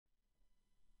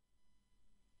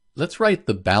Let's write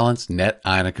the balanced net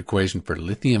ionic equation for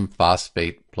lithium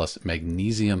phosphate plus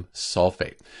magnesium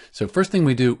sulfate. So first thing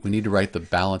we do, we need to write the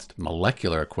balanced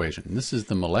molecular equation. And this is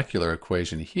the molecular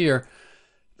equation here.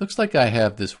 Looks like I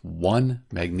have this 1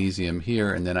 magnesium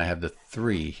here, and then I have the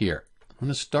 3 here. I'm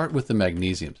going to start with the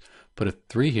magnesiums. Put a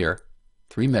 3 here,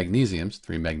 3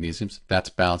 magnesiums, that's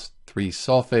balanced, 3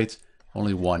 sulfates,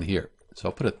 only 1 here. So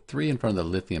I'll put a 3 in front of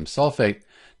the lithium sulfate.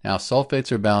 Now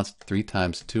sulfates are balanced, 3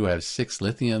 times 2, I have 6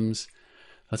 lithiums.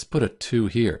 Let's put a 2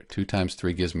 here. 2 times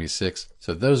 3 gives me 6.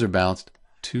 So those are balanced,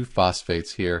 2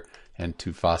 phosphates here and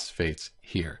 2 phosphates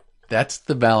here. That's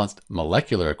the balanced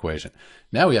molecular equation.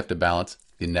 Now we have to balance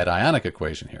the net ionic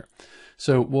equation here.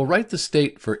 So we'll write the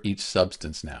state for each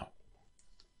substance now.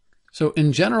 So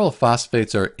in general,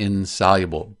 phosphates are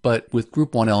insoluble, but with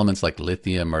group 1 elements like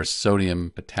lithium or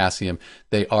sodium, potassium,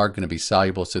 they are going to be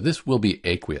soluble, so this will be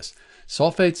aqueous.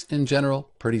 Sulfates in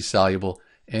general, pretty soluble,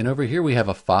 and over here we have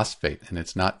a phosphate, and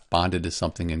it's not bonded to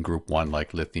something in group 1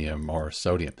 like lithium or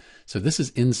sodium. So this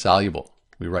is insoluble.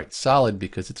 We write solid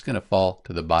because it's going to fall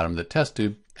to the bottom of the test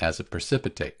tube as a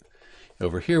precipitate.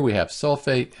 Over here we have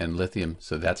sulfate and lithium,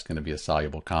 so that's going to be a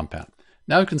soluble compound.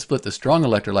 Now we can split the strong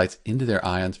electrolytes into their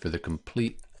ions for the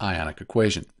complete ionic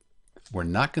equation. We're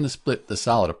not going to split the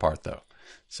solid apart though.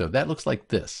 So that looks like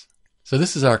this. So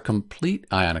this is our complete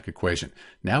ionic equation.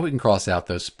 Now we can cross out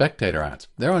those spectator ions.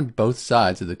 They're on both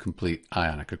sides of the complete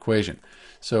ionic equation.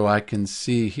 So I can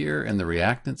see here in the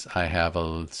reactants I have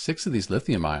 6 of these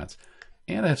lithium ions,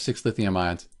 and I have 6 lithium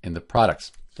ions in the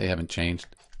products. They haven't changed.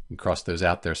 You can cross those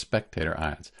out, they're spectator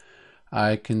ions.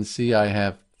 I can see I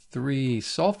have 3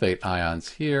 sulfate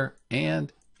ions here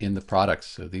and in the products.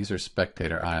 So these are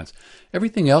spectator ions.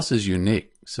 Everything else is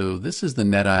unique. So this is the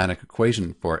net ionic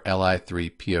equation for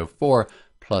Li3PO4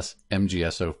 plus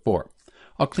MgSO4.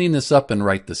 I'll clean this up and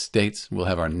write the states. We'll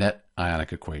have our net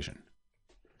ionic equation.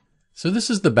 So this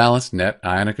is the balanced net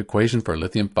ionic equation for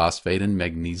lithium phosphate and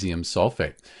magnesium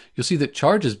sulfate. You'll see that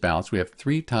charge is balanced. We have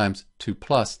 3 times 2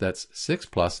 plus, that's 6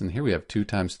 plus, and here we have 2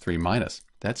 times 3 minus.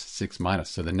 That's 6 minus.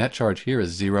 So the net charge here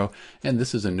is 0, and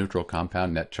this is a neutral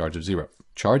compound, net charge of 0.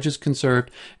 Charge is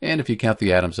conserved, and if you count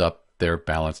the atoms up, they're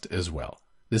balanced as well.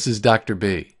 This is Dr.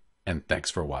 B, and thanks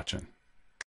for watching.